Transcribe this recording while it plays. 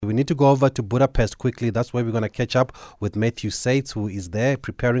we need to go over to Budapest quickly. That's where we're going to catch up with Matthew Sates, who is there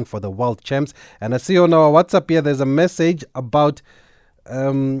preparing for the World Champs. And I see on our WhatsApp here, there's a message about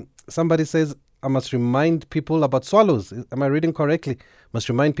somebody says, I must remind people about swallows. Am I reading correctly? Must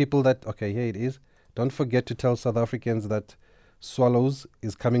remind people that, okay, here it is. Don't forget to tell South Africans that Swallows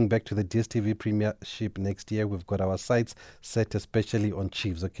is coming back to the DStv Premiership next year. We've got our sights set especially on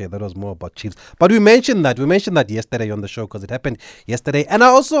Chiefs. Okay, that was more about Chiefs. But we mentioned that yesterday on the show because it happened yesterday. And I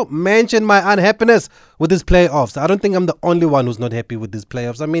also mentioned my unhappiness with these playoffs. I don't think I'm the only one who's not happy with these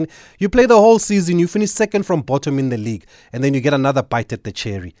playoffs. I mean, you play the whole season, you finish second from bottom in the league, and then you get another bite at the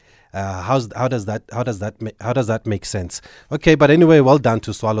cherry. How does that make sense? Okay, but anyway, well done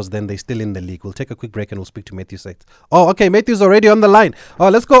to Swallows. Then they're still in the league. We'll take a quick break and we'll speak to Matthew Sates. Oh, okay, Matthew's already on the line. Oh,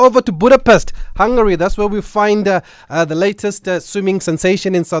 let's go over to Budapest, Hungary. That's where we find the latest swimming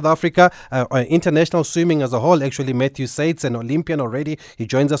sensation in South Africa, international swimming as a whole. Actually, Matthew Sates, an Olympian already. He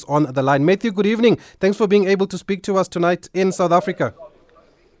joins us on the line. Matthew, good evening. Thanks for being able to speak to us tonight in South Africa.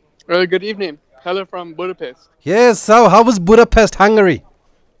 Good evening. Hello from Budapest. Yes. So, how was Budapest, Hungary?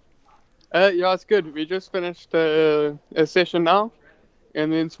 Yeah, it's good. We just finished a session now,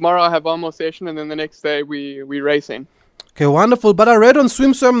 and then tomorrow I have one more session, and then the next day we racing. Okay, wonderful. But I read on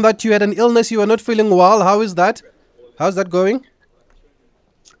SwimSwam that you had an illness. You were not feeling well. How is that? How's that going?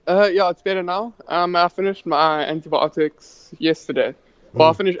 Yeah, it's better now. I finished my antibiotics yesterday.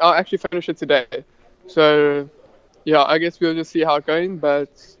 Well, I'll actually finish it today. So, yeah, I guess we'll just see how it's going. But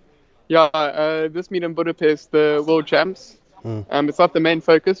yeah, this meet in Budapest, the World Champs. It's not the main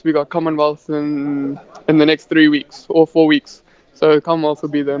focus. We got Commonwealth in the next 3 weeks or 4 weeks. So Commonwealth will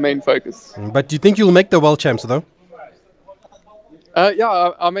be the main focus. But do you think you'll make the World Champs though?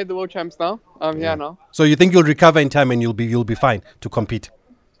 Yeah, I made the World Champs now. I'm here now. So you think you'll recover in time and you'll be fine to compete?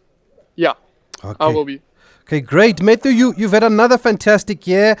 Yeah, okay. I will be. Okay, great. Matthew, you've had another fantastic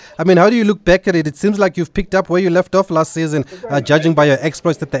year. I mean, how do you look back at it? It seems like you've picked up where you left off last season, judging by your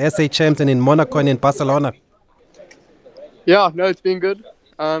exploits at the SA Champs and in Monaco and in Barcelona. Yeah, no, it's been good.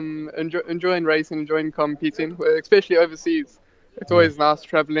 Enjoying racing, enjoying competing, especially overseas. It's always nice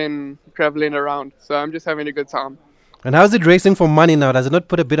traveling around. So I'm just having a good time. And how's it racing for money now? Does it not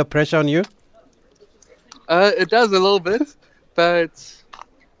put a bit of pressure on you? It does a little bit, but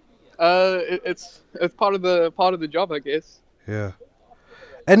it's part of the job, I guess. Yeah.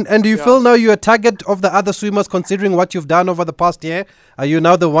 And do you feel now you're a target of the other swimmers, considering what you've done over the past year? Are you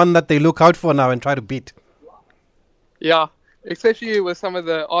now the one that they look out for now and try to beat? Yeah, especially with some of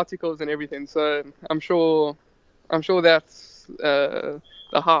the articles and everything. So I'm sure that's the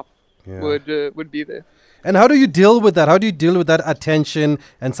hype would be there. And how do you deal with that? How do you deal with that attention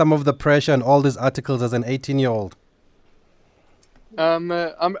and some of the pressure and all these articles as an 18-year-old? I'm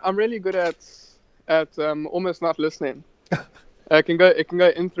really good at almost not listening. It can go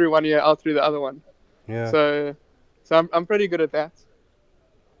in through one ear, out through the other one. Yeah. So I'm pretty good at that.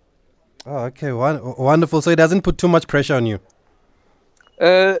 Oh, okay, wonderful. So it doesn't put too much pressure on you.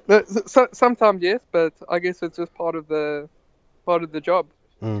 Sometimes yes, but I guess it's just part of the job.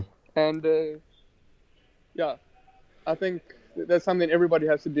 And yeah, I think that's something everybody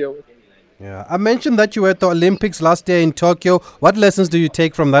has to deal with. Yeah, I mentioned that you were at the Olympics last year in Tokyo. What lessons do you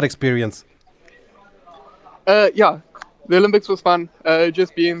take from that experience? Yeah, the Olympics was fun.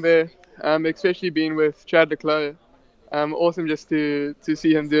 Just being there, especially being with Chad de Clos. Awesome just to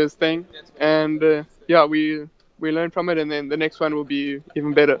see him do his thing, and yeah, we learned from it, and then the next one will be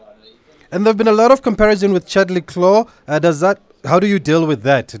even better. And there've been a lot of comparison with Chad de Clos. How do you deal with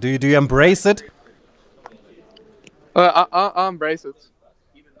that? Do you embrace it? I embrace it.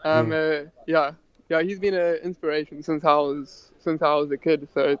 Yeah, he's been an inspiration since I was a kid,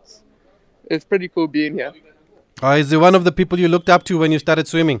 so it's pretty cool being here. Is he one of the people you looked up to when you started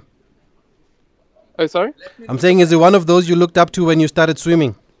swimming? Oh, sorry? I'm saying, is he one of those you looked up to when you started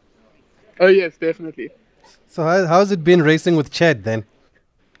swimming? Oh, yes, definitely. So how's it been racing with Chad then?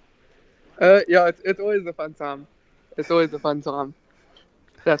 Yeah, it's always a fun time. It's always a fun time.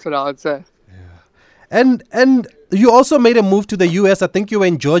 That's what I would say. Yeah. And you also made a move to the US. I think you were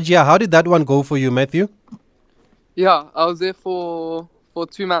in Georgia. How did that one go for you, Matthew? Yeah, I was there for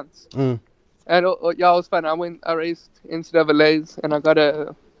 2 months. And yeah, it was fun. I raced NCAAs and I got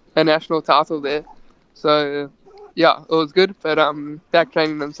a national title there. So, yeah, it was good, but I'm back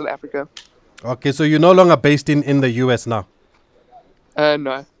training in South Africa. Okay, so you're no longer based in the US now?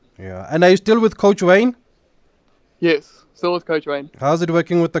 No. Yeah. And are you still with Coach Wayne? Yes, still with Coach Wayne. How's it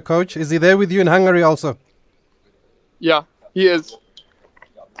working with the coach? Is he there with you in Hungary also? Yeah, he is.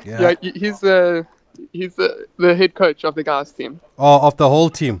 Yeah, he's the head coach of the guys team. Oh, of the whole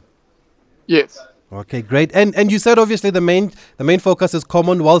team? Yes. Okay, great. And you said obviously the main focus is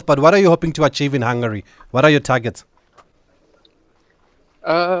Commonwealth, but what are you hoping to achieve in Hungary? What are your targets?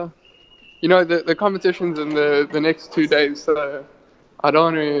 The competition's in the next 2 days, so I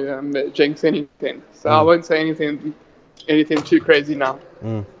don't want to jinx anything. So I won't say anything too crazy now.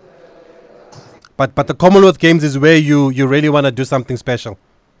 But the Commonwealth Games is where you really want to do something special.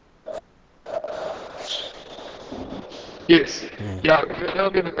 Yes. Yeah, that'll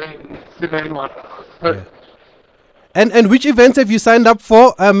be the main one. Yeah. And which events have you signed up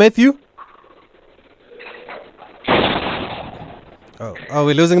for, Matthew? Oh,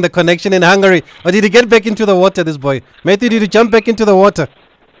 we're losing the connection in Hungary. Or did he get back into the water, this boy? Matthew, did you jump back into the water?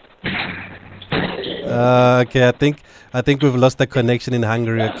 Okay, I think we've lost the connection in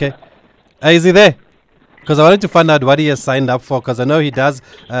Hungary, okay? Is he there? Because I wanted to find out what he has signed up for, because I know he does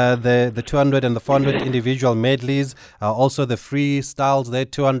the 200 and the 400 individual medleys, also the freestyles there,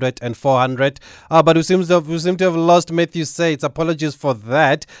 200 and 400. But we seem to have lost Matthew Sates. Apologies for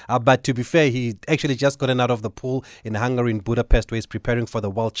that. But to be fair, he actually just gotten out of the pool in Hungary, in Budapest, where he's preparing for the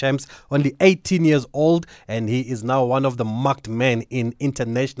World Champs. Only 18 years old, and he is now one of the marked men in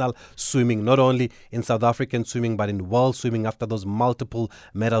international swimming, not only in South African swimming, but in world swimming after those multiple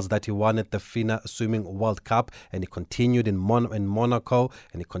medals that he won at the FINA Swimming World Cup, and he continued in Monaco,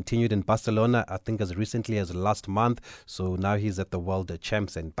 and he continued in Barcelona, I think as recently as last month. So now he's at the World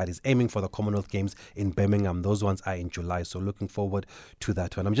Champs, but he's aiming for the Commonwealth Games in Birmingham. Those ones are in July, so looking forward to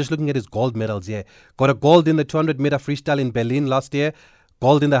that one. I'm just looking at his gold medals here. Got a gold in the 200-meter freestyle in Berlin last year,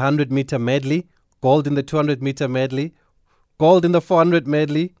 gold in the 100-meter medley, gold in the 200-meter medley, gold in the 400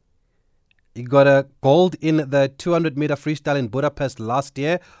 medley. He got a gold in the 200-meter freestyle in Budapest last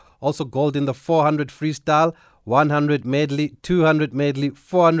year. Also gold in the 400 freestyle, 100 medley, 200 medley,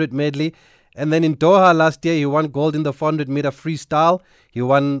 400 medley. And then in Doha last year, he won gold in the 400-meter freestyle. He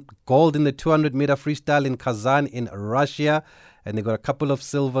won gold in the 200-meter freestyle in Kazan in Russia. And he got a couple of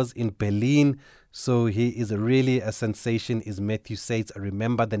silvers in Berlin. So he is really a sensation, is Matthew Sates.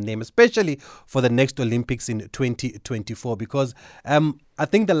 Remember the name, especially for the next Olympics in 2024, because I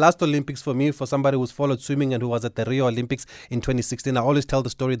think the last Olympics for me, for somebody who's followed swimming and who was at the Rio Olympics in 2016, I always tell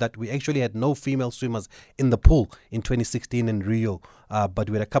the story that we actually had no female swimmers in the pool in 2016 in Rio, but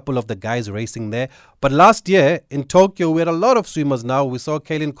we had a couple of the guys racing there. But last year in Tokyo, we had a lot of swimmers now. We saw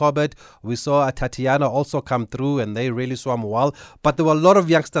Kaylin Corbett, we saw Tatiana also come through, and they really swam well. But there were a lot of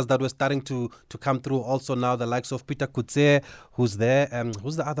youngsters that were starting to come through also now, the likes of Peter Kutse, who's there.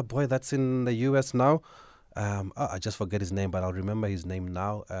 Who's the other boy that's in the US now? I just forget his name, but I'll remember his name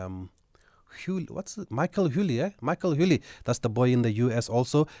now. Michael Hewley, eh? Michael Hewley. That's the boy in the US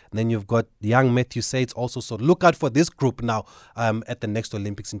also. And then you've got young Matthew Sates also. So look out for this group now at the next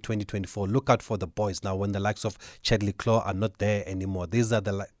Olympics in 2024. Look out for the boys now when the likes of Chadley Claw are not there anymore. These are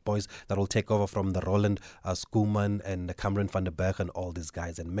the boys that will take over from the Roland Schoeman and the Cameron van der Berg and all these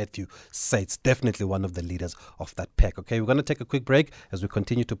guys. And Matthew Sates, definitely one of the leaders of that pack. Okay, we're going to take a quick break as we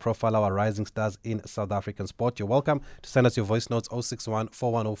continue to profile our rising stars in South African sport. You're welcome to send us your voice notes 061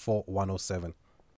 4104 107.